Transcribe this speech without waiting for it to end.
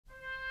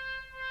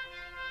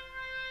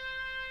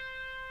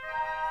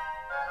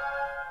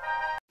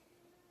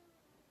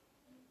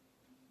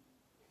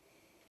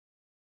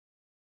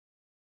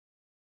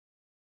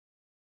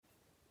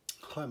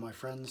Hi my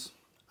friends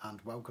and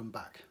welcome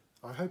back.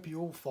 I hope you're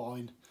all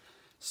fine,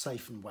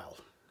 safe and well.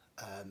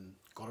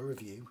 Got a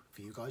review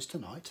for you guys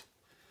tonight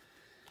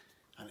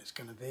and it's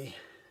going to be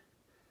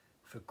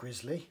for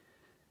GRZZLY.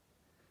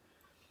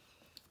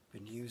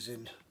 Been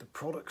using the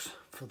products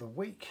for the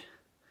week.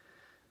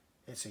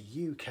 It's a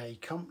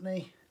UK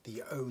company,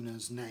 the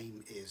owner's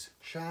name is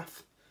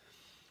Shaf,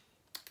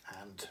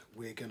 and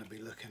we're going to be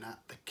looking at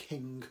the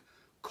King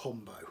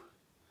combo.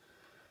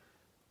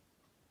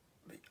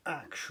 The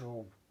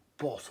actual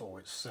bottle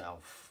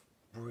itself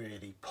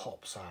really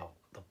pops out.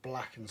 The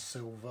black and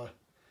silver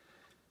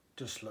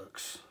just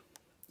looks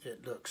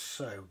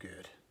so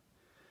good,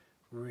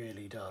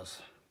 really does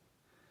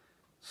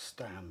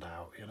stand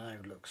out, you know.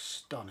 Looks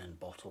stunning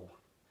bottle.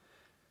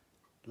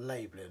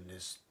 Labelling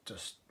is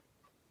just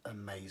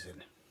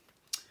amazing,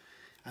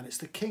 and it's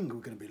the King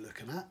we're going to be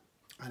looking at,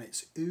 and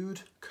it's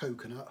oud,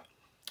 coconut,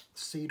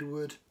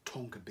 cedarwood,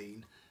 tonka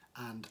bean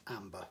and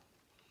amber.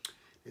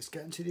 Let's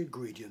get into the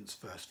ingredients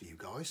first for you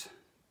guys.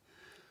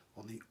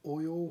 On the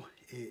oil,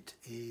 it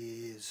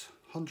is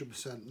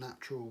 100%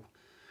 natural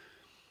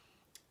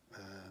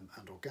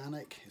and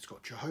organic. It's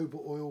got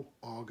jojoba oil,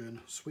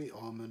 argan, sweet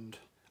almond,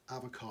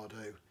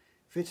 avocado,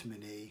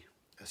 vitamin E,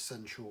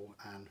 essential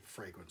and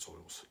fragrance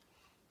oils.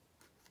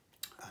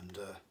 And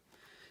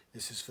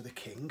this is for the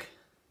King.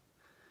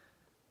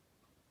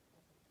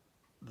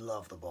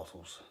 Love the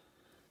bottles.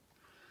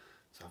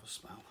 Let's have a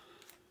smell.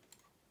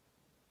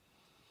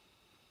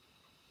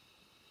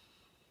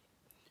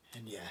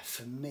 And yeah,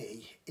 for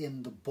me,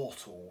 in the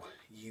bottle,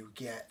 you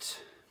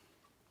get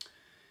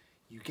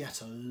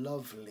a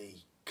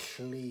lovely,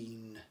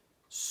 clean,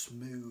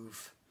 smooth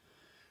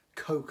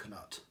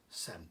coconut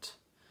scent.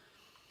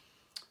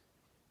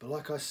 But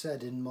like I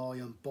said in my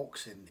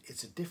unboxing,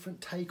 it's a different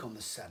take on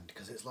the scent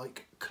because it's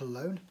like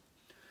cologne.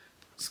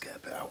 Let's get a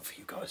bit out for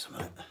you guys a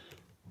minute.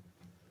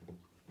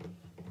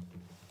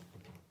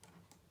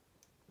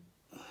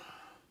 That's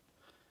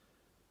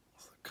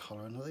the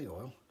colouring of the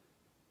oil.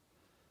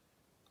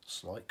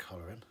 Slight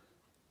colouring.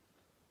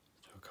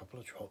 Do a couple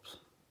of drops.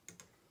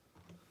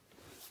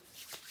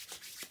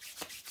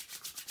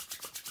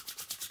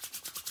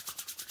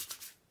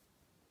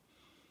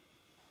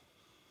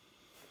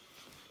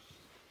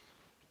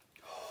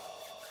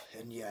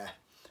 And yeah,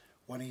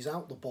 when he's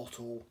out the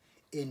bottle,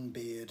 in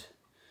beard,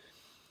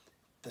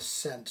 the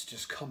scent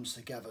just comes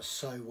together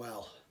so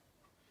well.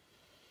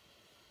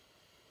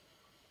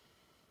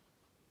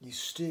 You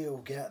still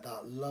get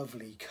that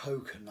lovely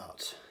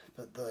coconut,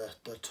 but the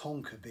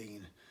tonka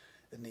bean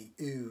and the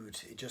oud,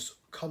 it just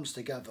comes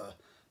together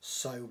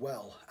so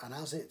well. And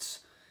as it's,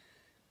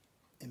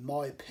 in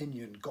my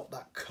opinion, got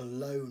that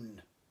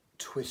cologne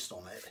twist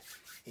on it,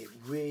 it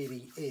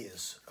really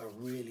is a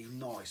really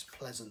nice,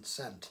 pleasant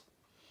scent.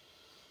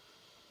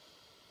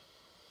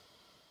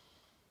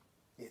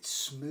 It's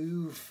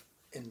smooth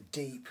and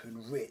deep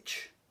and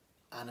rich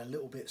and a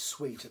little bit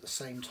sweet at the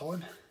same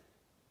time.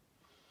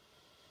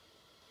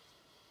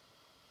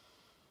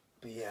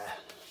 But yeah,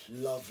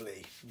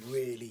 lovely,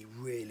 really,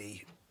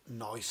 really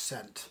nice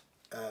scent.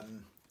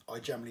 I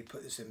generally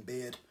put this in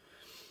beard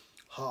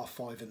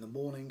 5:30 in the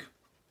morning.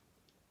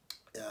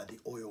 The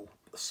oil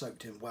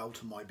soaked in well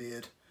to my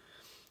beard.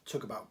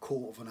 Took about a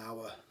quarter of an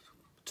hour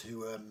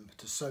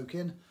to soak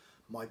in.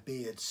 My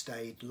beard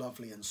stayed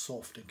lovely and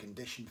soft and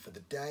conditioned for the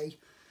day.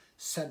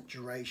 Scent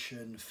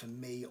duration for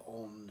me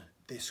on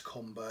this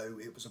combo,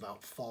 it was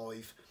about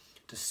 5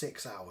 to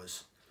 6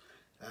 hours.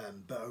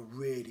 But a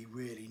really,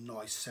 really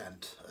nice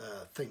scent.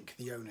 I think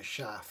the owner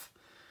Shaf,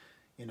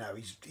 you know,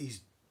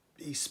 he's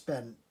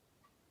spent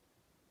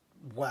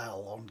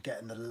well on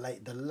getting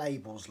the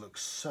labels look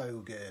so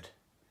good.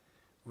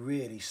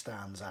 Really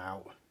stands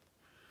out.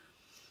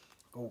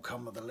 All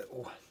come with the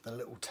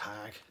little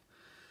tag.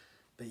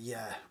 But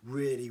yeah,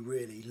 really,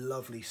 really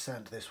lovely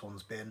scent this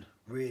one's been.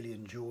 Really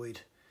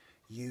enjoyed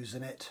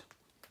using it.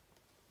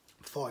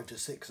 5 to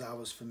 6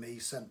 hours for me,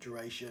 scent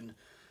duration.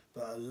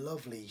 But a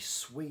lovely,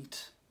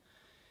 sweet,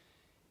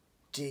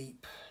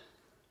 deep,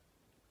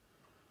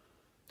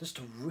 just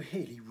a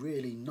really,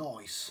 really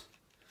nice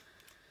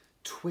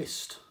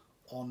twist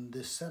on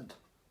this scent.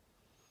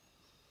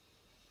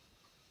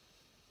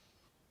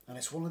 And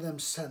it's one of them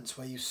scents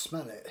where you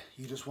smell it,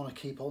 you just want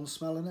to keep on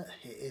smelling it.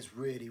 It is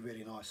really,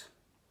 really nice.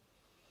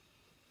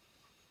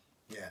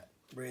 Yeah,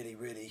 really,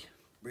 really,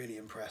 really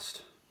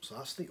impressed. So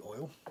that's the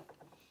oil.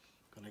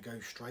 Gonna go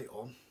straight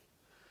on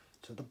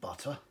to the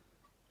butter.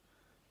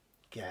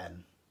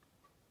 Again,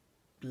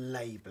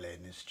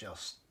 labelling is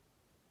just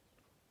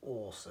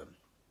awesome.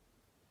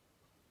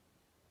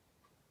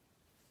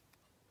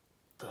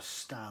 Just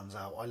stands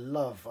out. I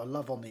love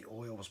on the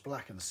oils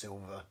black and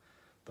silver.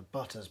 The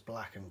butter's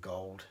black and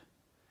gold.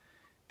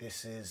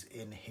 This is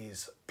in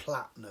his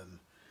platinum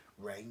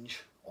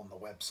range on the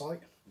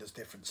website. There's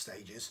different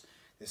stages.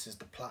 This is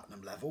the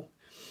platinum level.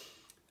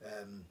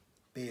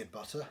 Beard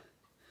butter.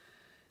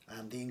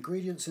 And the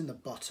ingredients in the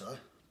butter,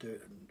 do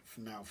it for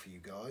now for you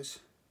guys.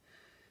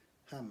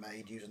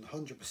 Handmade using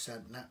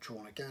 100% natural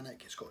and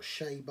organic. It's got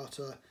shea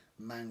butter,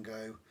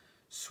 mango,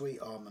 sweet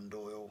almond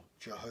oil,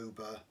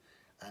 jojoba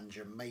and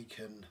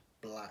Jamaican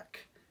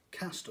black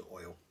castor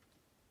oil.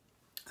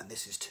 And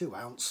this is 2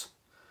 ounce,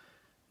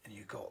 and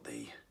you've got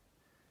the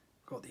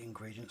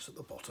ingredients at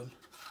the bottom.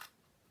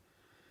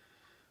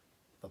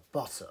 The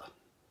butter,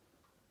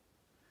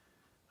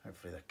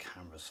 hopefully the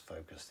camera's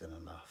focused in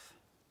enough.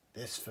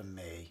 This for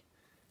me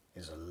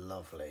is a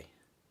lovely,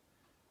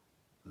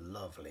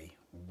 lovely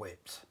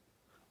whipped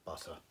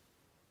butter.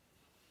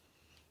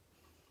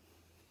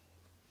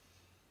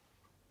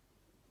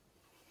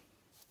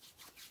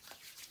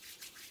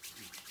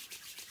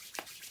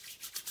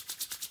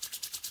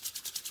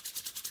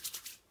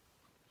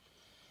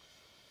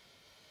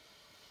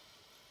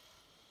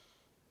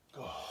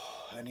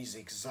 And is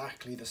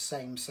exactly the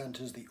same scent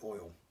as the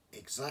oil,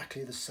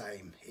 exactly the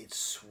same. It's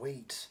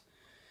sweet,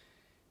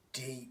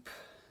 deep,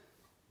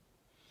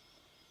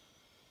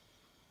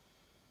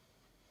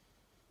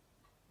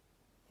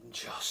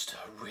 just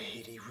a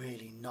really,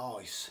 really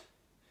nice,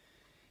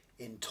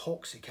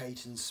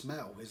 intoxicating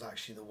smell is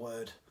actually the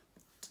word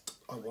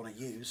I want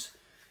to use.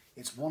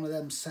 It's one of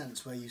them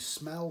scents where you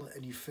smell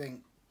and you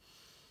think,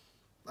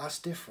 that's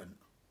different,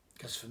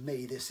 because for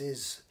me this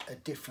is a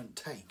different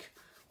take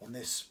on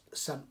this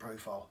scent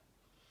profile.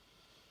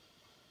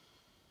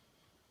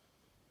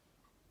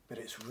 But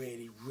it's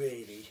really,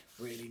 really,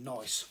 really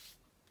nice.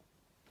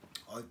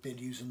 I've been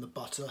using the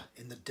butter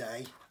in the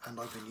day and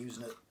I've been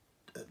using it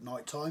at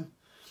night time.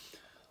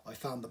 I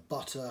found the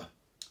butter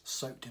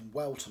soaked in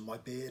well to my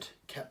beard,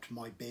 kept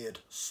my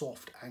beard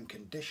soft and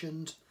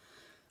conditioned.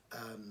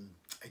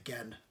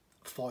 Again,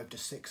 5 to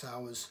 6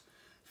 hours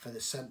for the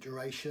scent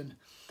duration.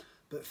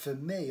 But for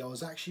me, I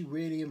was actually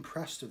really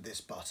impressed with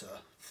this butter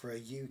for a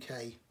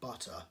UK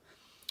butter.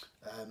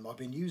 I've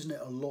been using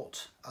it a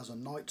lot as a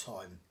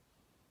nighttime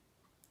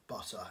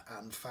butter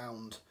and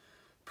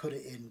put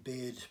it in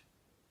beard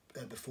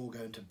before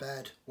going to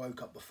bed,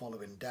 woke up the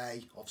following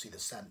day, obviously the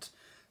scent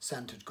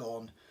had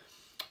gone,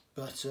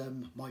 but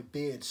my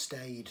beard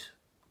stayed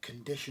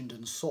conditioned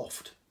and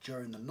soft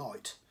during the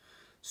night.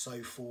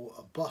 So for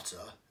a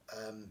butter,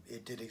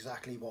 it did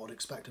exactly what I'd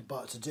expect a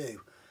butter to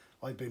do.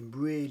 I've been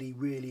really,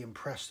 really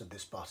impressed with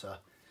this butter.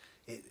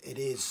 It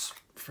is,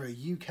 for a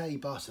UK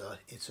butter,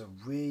 it's a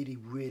really,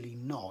 really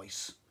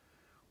nice,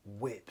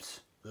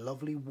 whipped,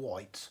 lovely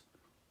white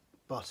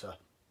butter.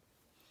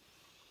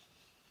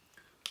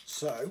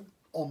 So,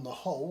 on the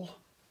whole,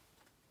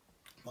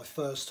 my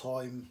first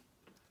time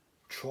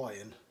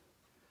trying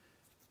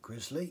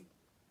GRZZLY,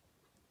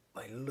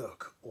 they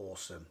look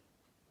awesome.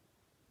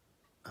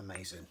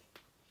 Amazing.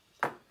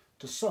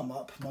 To sum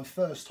up, my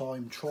first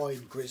time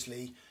trying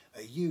GRZZLY,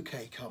 a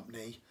UK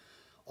company,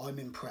 I'm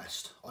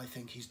impressed. I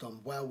think he's done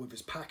well with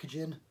his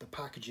packaging. The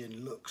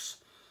packaging looks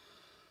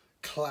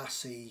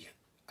classy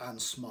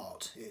and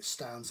smart. It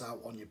stands out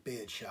on your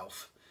beard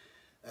shelf.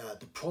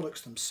 The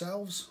products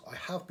themselves, I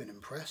have been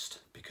impressed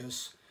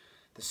because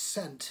the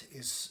scent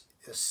is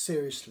a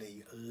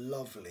seriously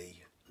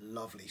lovely,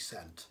 lovely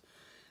scent.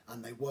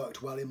 And they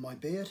worked well in my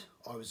beard.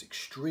 I was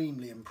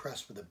extremely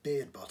impressed with the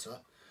beard butter.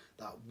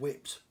 That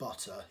whipped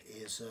butter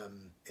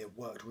it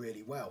worked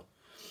really well.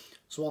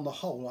 So on the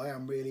whole, I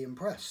am really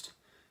impressed.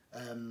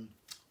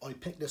 I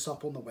picked this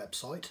up on the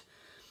website,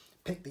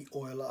 picked the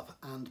oil up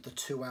and the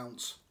 2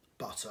 ounce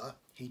butter.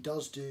 He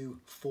does do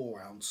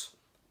 4 ounce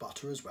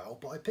butter as well,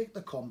 but I picked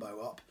the combo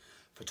up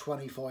for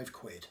 25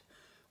 quid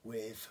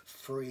with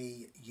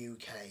free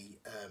UK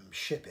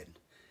shipping.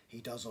 He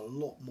does a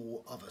lot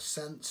more other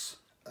scents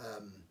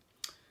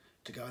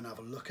to go and have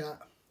a look at.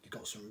 You've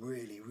got some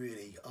really,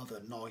 really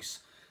other nice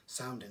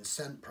sounding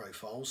scent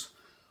profiles.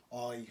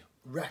 I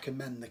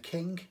recommend the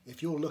King.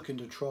 If you're looking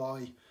to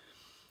try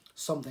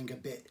something a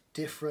bit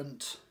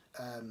different,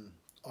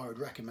 I would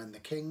recommend the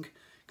King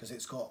because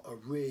it's got a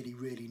really,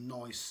 really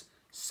nice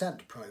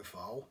scent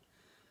profile,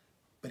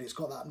 but it's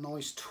got that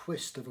nice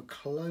twist of a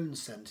cologne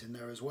scent in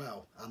there as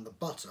well. And the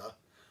butter,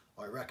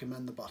 I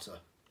recommend the butter.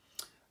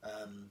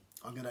 I'm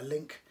going to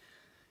link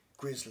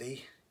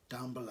GRZZLY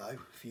down below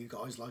for you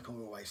guys, like I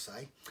always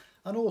say.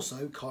 And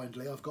also,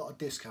 kindly, I've got a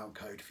discount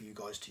code for you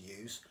guys to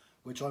use,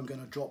 which I'm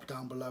going to drop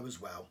down below as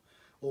well.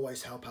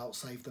 Always help out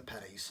save the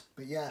pennies.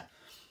 But yeah,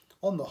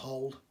 on the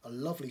whole, a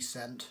lovely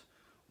scent,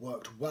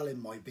 worked well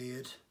in my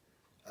beard,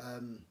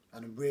 and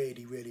I'm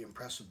really, really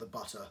impressed with the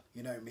butter.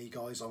 You know me,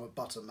 guys, I'm a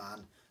butter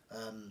man.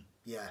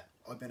 Yeah,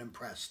 I've been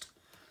impressed.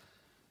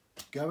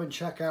 Go and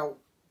check out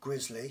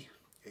GRZZLY,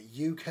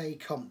 a UK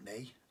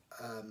company,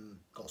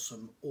 got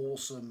some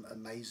awesome,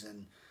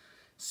 amazing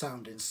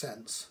sounding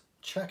scents.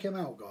 Check him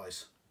out,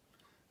 guys.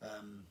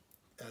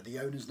 The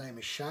owner's name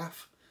is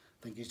Shaf.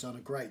 I think he's done a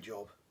great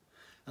job.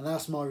 And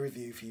that's my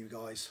review for you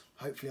guys.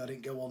 Hopefully I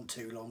didn't go on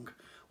too long.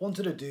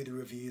 Wanted to do the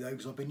review though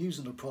because I've been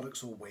using the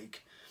products all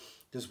week.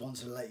 Just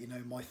wanted to let you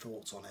know my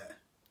thoughts on it.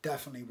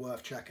 Definitely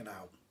worth checking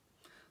out.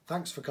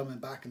 Thanks for coming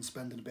back and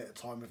spending a bit of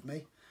time with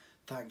me.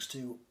 Thanks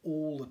to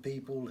all the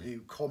people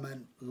who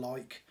comment,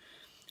 like,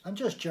 and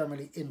just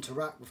generally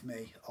interact with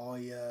me.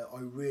 I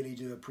really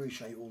do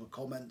appreciate all the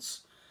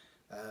comments.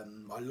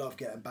 I love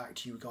getting back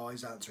to you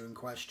guys, answering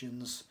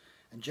questions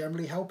and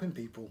generally helping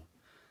people.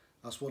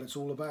 That's what it's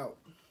all about.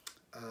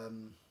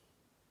 And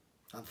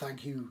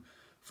thank you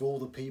for all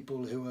the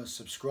people who are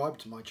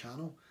subscribed to my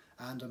channel,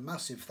 and a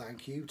massive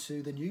thank you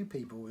to the new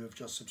people who have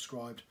just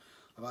subscribed.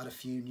 I've had a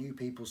few new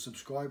people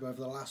subscribe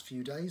over the last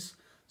few days,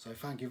 so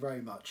thank you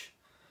very much.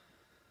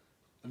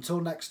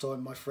 Until next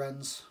time, my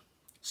friends,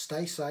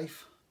 stay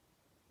safe,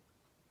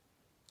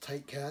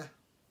 take care,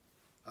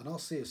 and I'll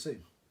see you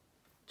soon.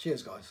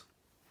 Cheers, guys.